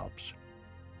toward the Alps,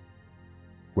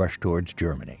 rushed towards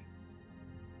Germany.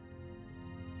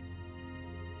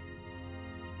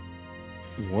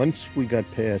 Once we got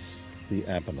past the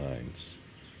Apennines,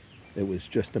 it was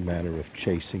just a matter of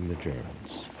chasing the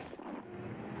Germans.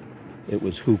 It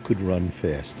was who could run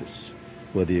fastest,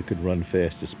 whether you could run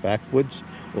fastest backwards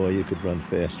or you could run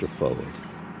faster forward.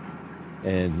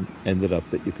 And ended up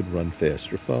that you could run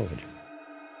faster forward.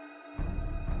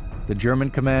 The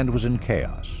German command was in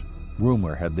chaos.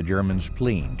 Rumor had the Germans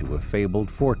fleeing to a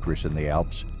fabled fortress in the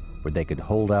Alps where they could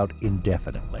hold out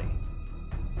indefinitely.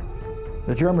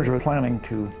 The Germans were planning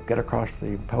to get across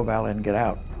the Po Valley and get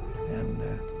out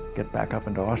and get back up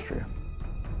into Austria.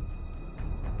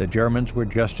 The Germans were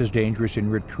just as dangerous in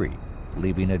retreat,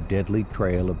 leaving a deadly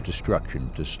trail of destruction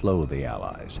to slow the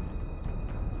Allies.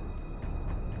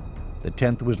 The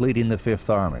 10th was leading the 5th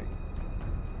Army.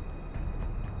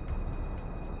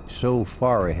 so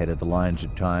far ahead of the lines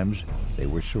at times, they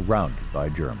were surrounded by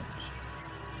Germans.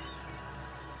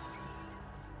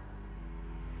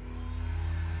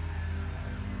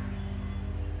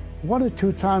 One or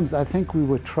two times I think we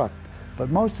were trucked, but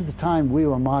most of the time we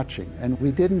were marching, and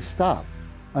we didn't stop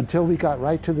until we got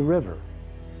right to the river.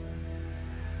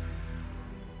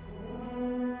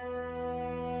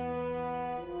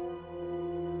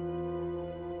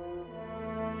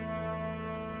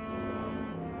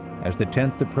 As the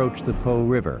 10th approached the Po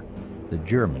River, the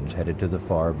Germans headed to the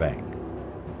far bank.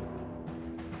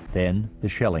 Then the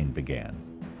shelling began.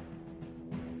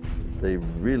 They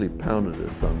really pounded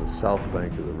us on the south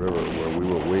bank of the river where we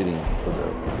were waiting for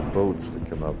the boats to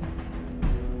come up.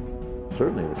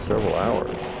 Certainly several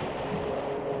hours.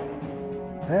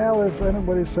 Well, if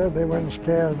anybody said they weren't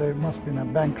scared, they must have been a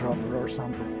bank robber or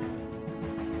something.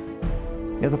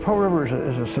 Yeah, the Po River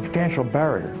is a substantial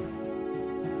barrier.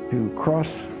 To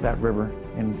cross that river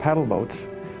in paddle boats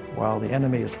while the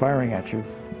enemy is firing at you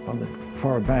from the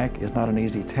far bank is not an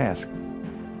easy task.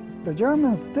 The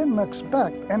Germans didn't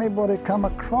expect anybody come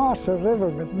across a river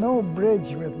with no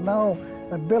bridge, with no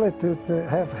ability to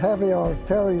have heavy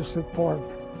artillery support.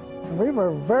 We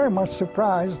were very much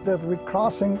surprised that we're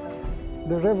crossing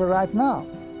the river right now.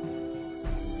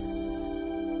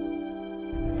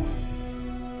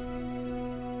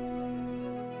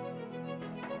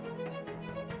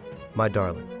 My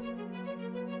darling,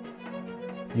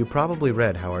 you probably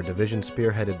read how our division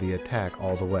spearheaded the attack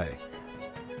all the way.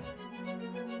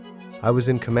 I was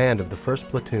in command of the 1st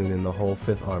platoon in the whole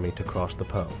 5th Army to cross the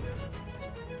Po.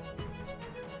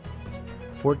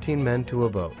 14 men to a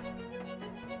boat.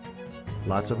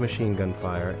 Lots of machine gun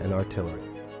fire and artillery.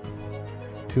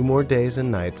 2 more days and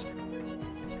nights,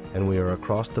 and we are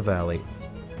across the valley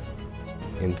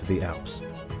into the Alps.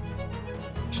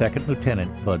 2nd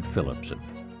Lieutenant Bud Phillipson.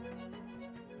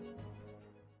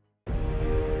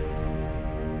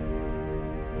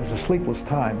 It was a sleepless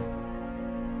time.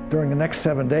 During the next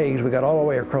 7 days, we got all the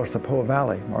way across the Po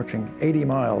Valley, marching 80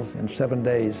 miles in 7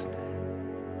 days.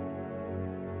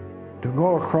 To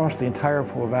go across the entire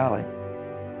Po Valley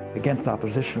against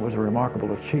opposition was a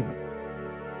remarkable achievement.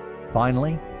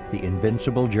 Finally, the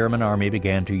invincible German army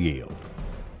began to yield.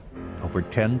 Over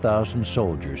 10,000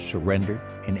 soldiers surrendered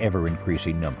in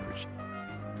ever-increasing numbers.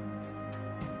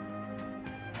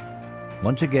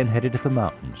 Once again headed to the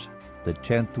mountains, the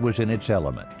 10th was in its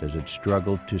element as it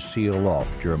struggled to seal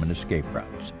off German escape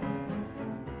routes.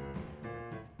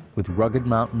 With rugged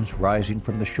mountains rising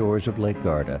from the shores of Lake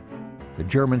Garda, the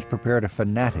Germans prepared a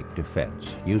fanatic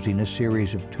defense using a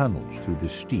series of tunnels through the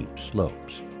steep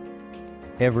slopes.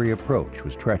 Every approach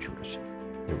was treacherous.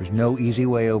 There was no easy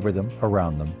way over them,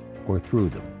 around them, or through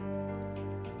them.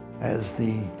 As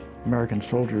the American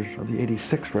soldiers of the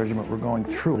 86th Regiment were going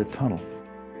through the tunnel,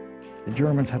 the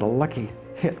Germans had a lucky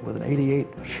hit with an 88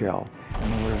 shell,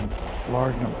 and there were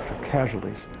large numbers of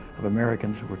casualties of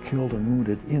Americans who were killed and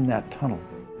wounded in that tunnel.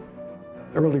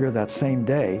 Earlier that same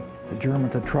day, the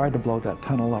Germans had tried to blow that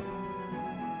tunnel up,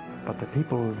 but the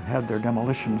people who had their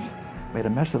demolitions made a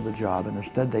mess of the job, and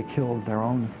instead they killed their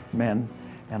own men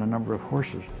and a number of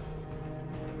horses.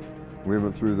 We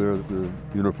went through there, the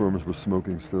uniforms were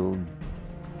smoking still.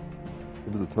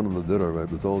 It was a tunnel that did all right,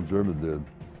 but it's all German did.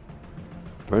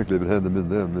 Frankly, if it hadn't been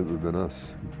them, it would have been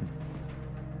us.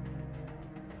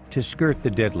 To skirt the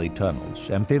deadly tunnels,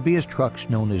 amphibious trucks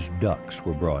known as ducks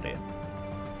were brought in.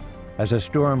 As a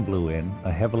storm blew in,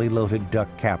 a heavily loaded duck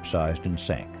capsized and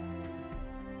sank.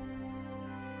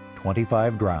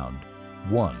 25 drowned,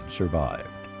 1 survived.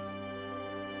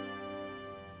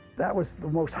 That was the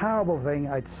most horrible thing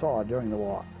I saw during the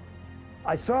war.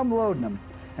 I saw them loading them,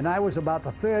 and I was about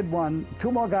the 3rd one.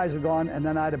 2 more guys had gone, and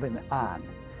then I'd have been on.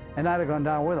 And I'd have gone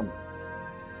down with them.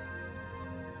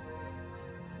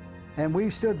 And we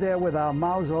stood there with our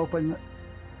mouths open,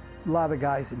 a lot of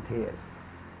guys in tears.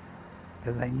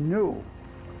 Because they knew,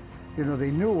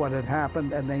 they knew what had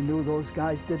happened, and they knew those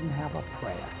guys didn't have a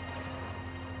prayer.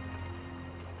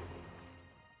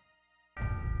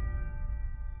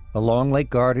 Along Lake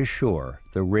Garda's shore,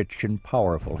 the rich and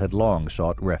powerful had long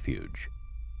sought refuge.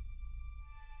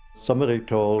 Somebody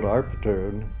told our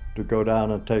platoon to go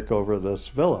down and take over this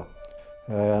villa,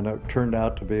 and it turned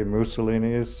out to be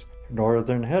Mussolini's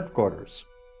northern headquarters.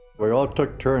 We all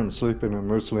took turns sleeping in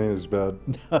Mussolini's bed.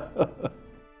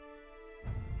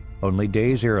 Only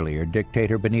days earlier,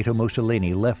 dictator Benito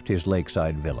Mussolini left his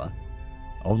lakeside villa,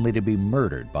 only to be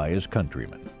murdered by his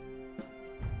countrymen.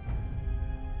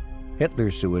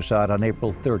 Hitler's suicide on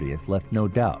April 30th left no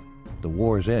doubt the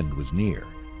war's end was near.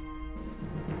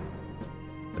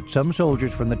 But some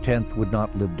soldiers from the 10th would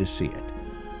not live to see it.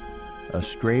 A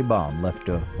stray bomb left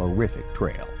a horrific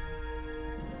trail.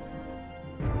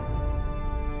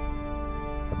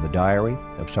 diary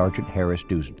of Sergeant Harris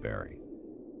Dusenberry.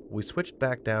 We switched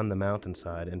back down the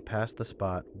mountainside and passed the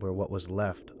spot where what was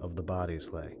left of the bodies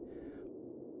lay.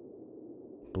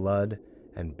 Blood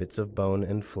and bits of bone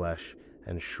and flesh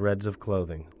and shreds of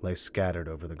clothing lay scattered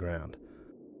over the ground.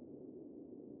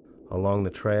 Along the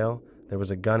trail, there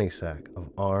was a gunny sack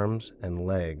of arms and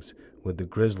legs with the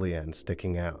grizzly end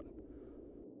sticking out.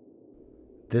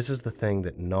 This is the thing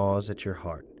that gnaws at your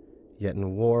heart, yet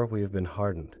in war we have been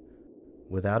hardened.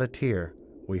 Without a tear,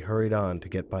 we hurried on to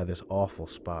get by this awful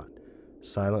spot,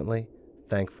 silently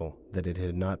thankful that it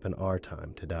had not been our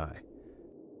time to die.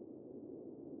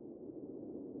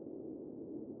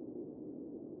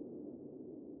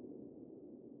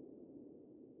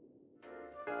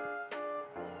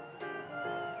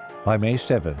 By May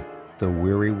 7th, the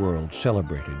weary world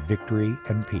celebrated victory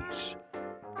and peace.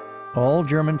 All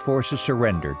German forces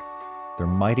surrendered, their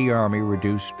mighty army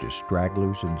reduced to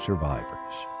stragglers and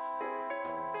survivors.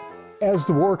 As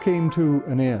the war came to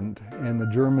an end and the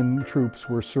German troops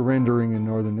were surrendering in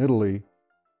northern Italy,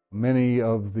 many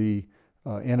of the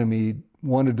enemy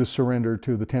wanted to surrender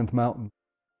to the 10th Mountain.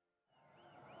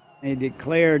 They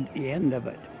declared the end of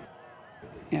it,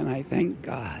 and I thank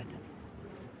God.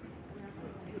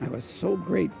 I was so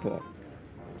grateful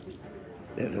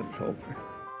that it was over.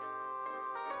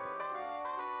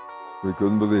 We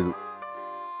couldn't believe it.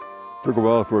 Took a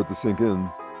while for it to sink in.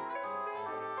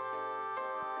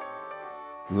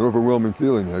 It was an overwhelming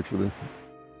feeling, actually.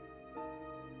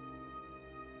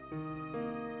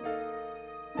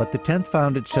 But the 10th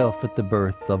found itself at the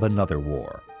birth of another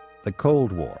war, the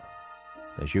Cold War,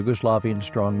 as Yugoslavian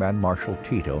strongman Marshal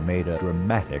Tito made a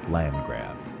dramatic land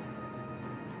grab.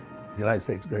 The United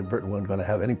States and Great Britain weren't going to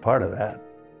have any part of that.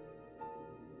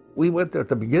 We went there at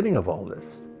the beginning of all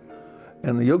this,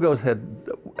 and the Yugos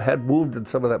had moved in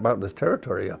some of that mountainous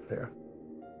territory up there.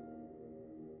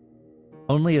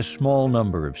 Only a small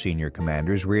number of senior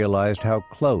commanders realized how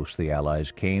close the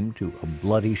Allies came to a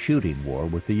bloody shooting war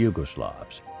with the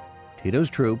Yugoslavs. Tito's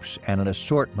troops and an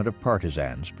assortment of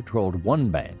partisans patrolled one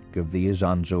bank of the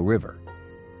Isonzo River.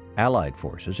 Allied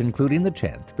forces, including the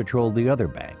 10th, patrolled the other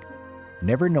bank,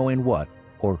 never knowing what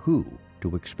or who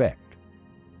to expect.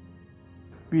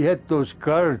 We had those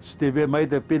guards. They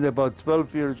might have been about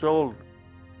 12 years old,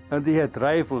 and they had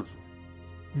rifles.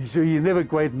 So you never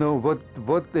quite know what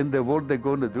in the world they're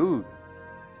going to do.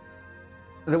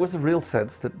 There was a real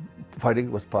sense that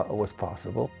fighting was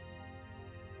possible.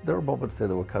 There were moments there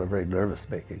that were kind of very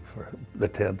nervous-making for the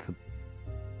 10th.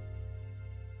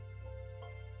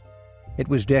 It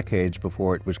was decades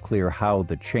before it was clear how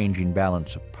the changing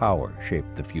balance of power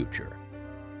shaped the future.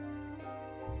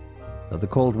 Though the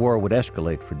Cold War would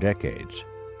escalate for decades,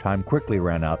 time quickly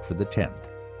ran out for the 10th.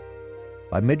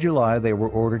 By mid-July, they were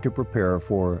ordered to prepare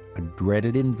for a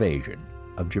dreaded invasion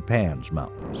of Japan's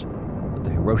mountains. But the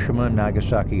Hiroshima and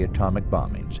Nagasaki atomic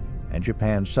bombings and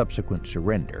Japan's subsequent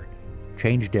surrender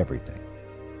changed everything.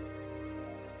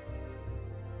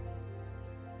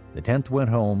 The 10th went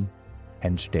home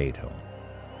and stayed home.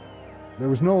 There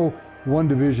was no one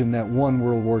division that won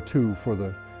World War II for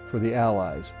the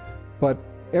Allies, but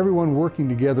everyone working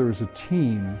together as a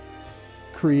team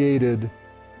created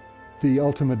the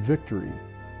ultimate victory.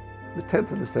 The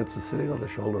 10th, in a sense, was sitting on the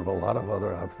shoulder of a lot of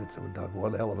other outfits that had done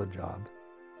one hell of a job.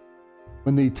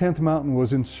 When the 10th Mountain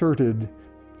was inserted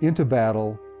into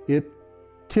battle, it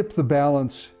tipped the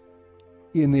balance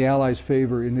in the Allies'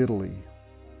 favor in Italy.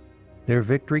 Their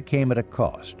victory came at a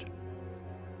cost.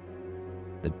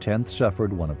 The 10th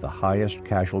suffered one of the highest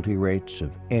casualty rates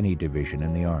of any division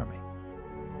in the Army.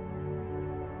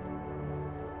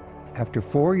 After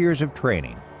 4 years of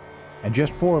training and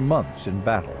just 4 months in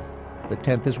battle, the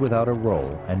 10th is without a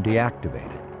role and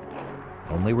deactivated,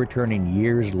 only returning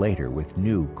years later with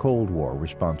new Cold War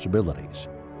responsibilities.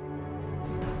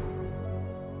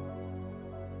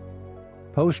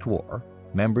 Post-war,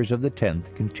 members of the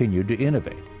 10th continued to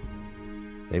innovate.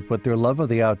 They put their love of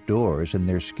the outdoors and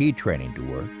their ski training to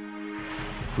work,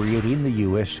 creating the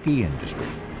U.S. ski industry.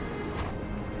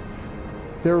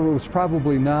 There was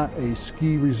probably not a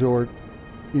ski resort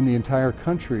in the entire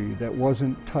country that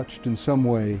wasn't touched in some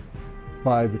way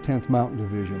by the 10th Mountain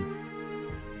Division.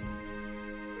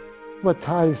 What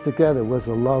tied us together was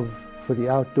a love for the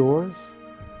outdoors,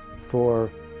 for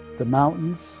the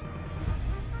mountains.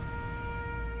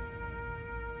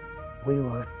 We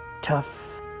were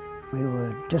tough, we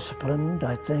were disciplined,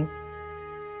 I think.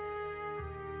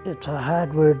 It's a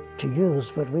hard word to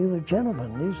use, but we were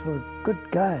gentlemen. These were good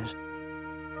guys.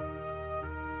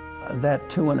 That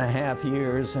 2.5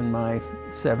 years in my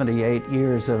 78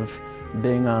 years of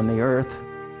being on the earth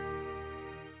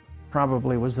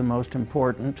probably was the most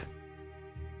important.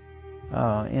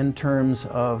 in terms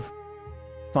of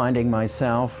finding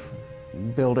myself,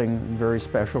 building very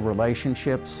special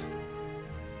relationships,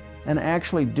 and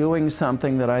actually doing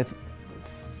something that I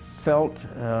felt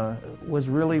was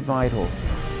really vital.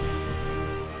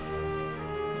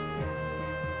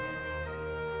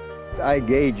 I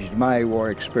gauged my war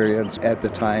experience at the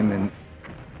time in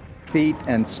feet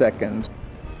and seconds.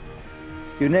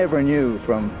 You never knew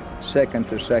from second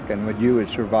to second what you would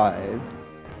survive.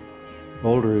 The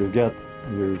older you get,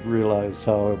 you realize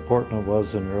how important it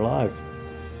was in your life,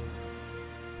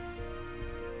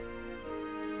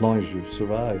 as long as you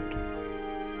survived.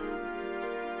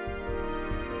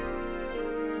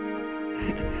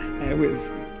 I was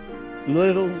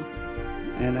little,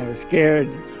 and I was scared,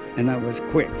 and I was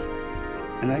quick,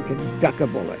 and I could duck a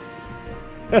bullet.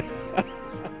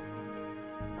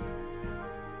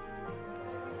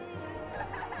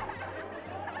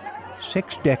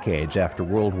 6 decades after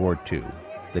World War II,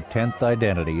 the 10th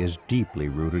identity is deeply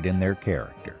rooted in their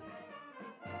character.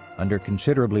 Under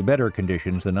considerably better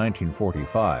conditions than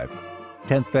 1945,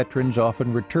 10th veterans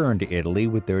often return to Italy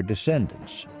with their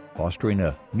descendants, fostering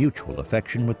a mutual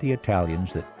affection with the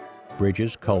Italians that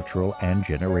bridges cultural and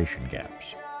generation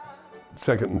gaps.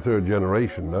 Second and third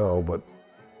generation now, but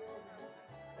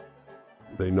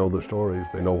they know the stories,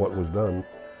 they know what was done,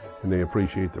 and they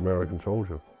appreciate the American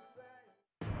soldier.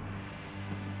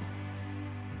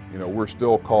 You know, we're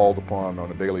still called upon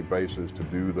on a daily basis to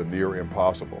do the near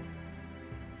impossible.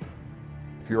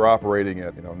 If you're operating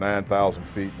at 9,000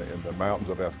 feet in the mountains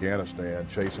of Afghanistan,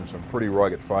 chasing some pretty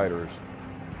rugged fighters,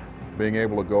 being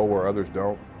able to go where others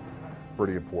don't,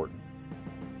 pretty important.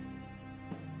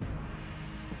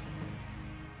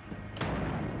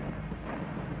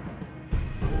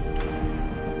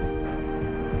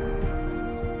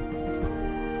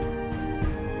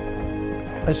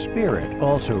 A spirit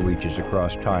also reaches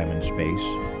across time and space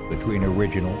between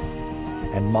original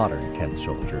and modern 10th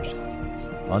soldiers,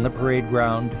 on the parade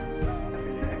ground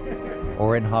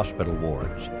or in hospital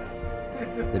wards.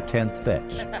 The 10th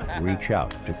vets reach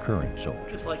out to current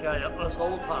soldiers. Just like us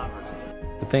old timers.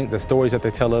 I think the stories that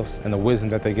they tell us and the wisdom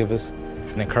that they give us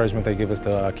and the encouragement they give us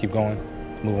to keep going,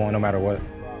 to move on no matter what.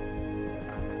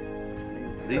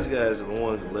 These guys are the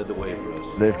ones that led the way for us.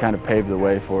 They've kind of paved the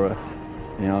way for us.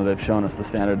 You know, they've shown us the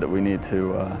standard that we need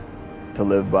to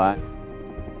live by.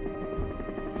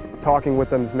 Talking with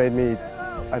them has made me,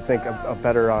 I think, a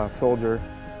better soldier.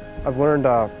 I've learned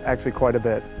actually quite a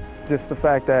bit. Just the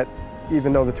fact that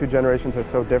even though the two generations are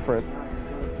so different,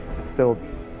 it still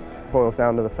boils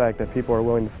down to the fact that people are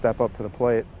willing to step up to the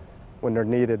plate when they're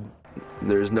needed.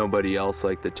 There's nobody else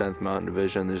like the 10th Mountain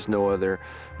Division. There's no other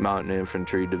mountain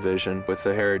infantry division. With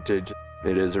the heritage,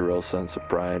 it is a real sense of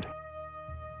pride.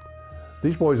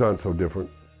 These boys aren't so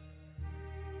different.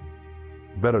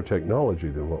 Better technology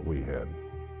than what we had.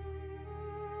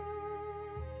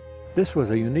 This was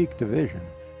a unique division.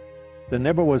 There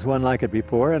never was one like it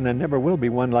before, and there never will be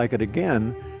one like it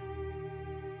again.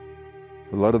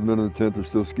 A lot of the men in the 10th are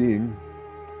still skiing,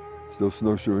 still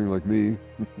snowshoeing like me.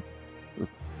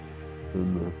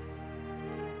 And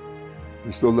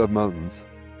they still love mountains.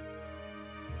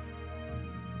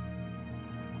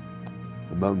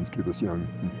 The mountains keep us young.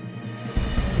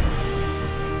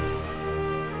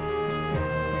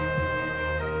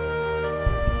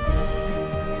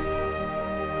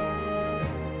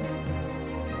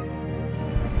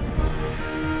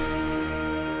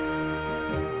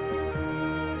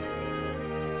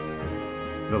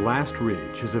 The Last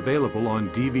Ridge is available on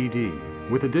DVD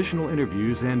with additional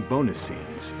interviews and bonus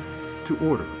scenes. To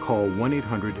order, call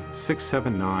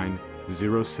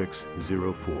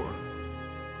 1-800-679-0604.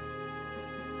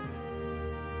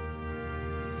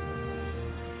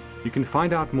 You can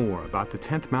find out more about the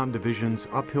 10th Mountain Division's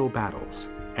uphill battles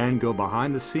and go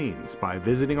behind the scenes by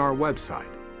visiting our website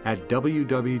at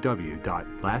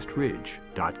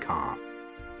www.lastridge.com.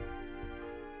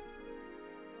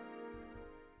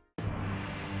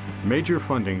 Major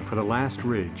funding for The Last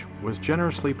Ridge was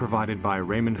generously provided by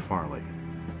Raymond Farley,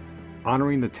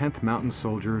 honoring the 10th Mountain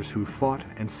soldiers who fought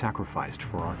and sacrificed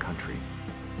for our country.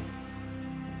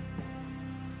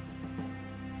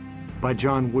 By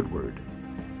John Woodward,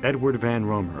 Edward Van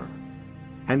Romer,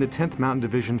 and the 10th Mountain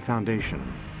Division Foundation,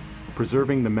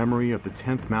 preserving the memory of the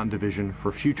 10th Mountain Division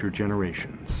for future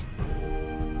generations.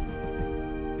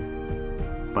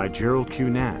 By Gerald Q.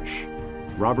 Nash,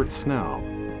 Robert Snell,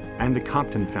 and the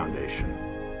Compton Foundation.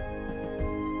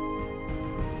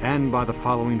 And by the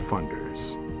following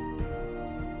funders: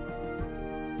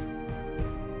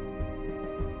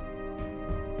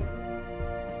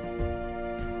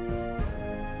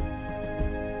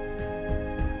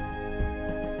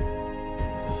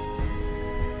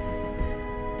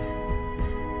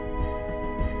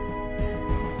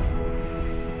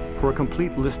 For a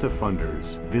complete list of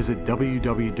funders, visit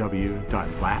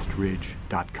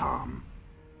www.lastridge.com.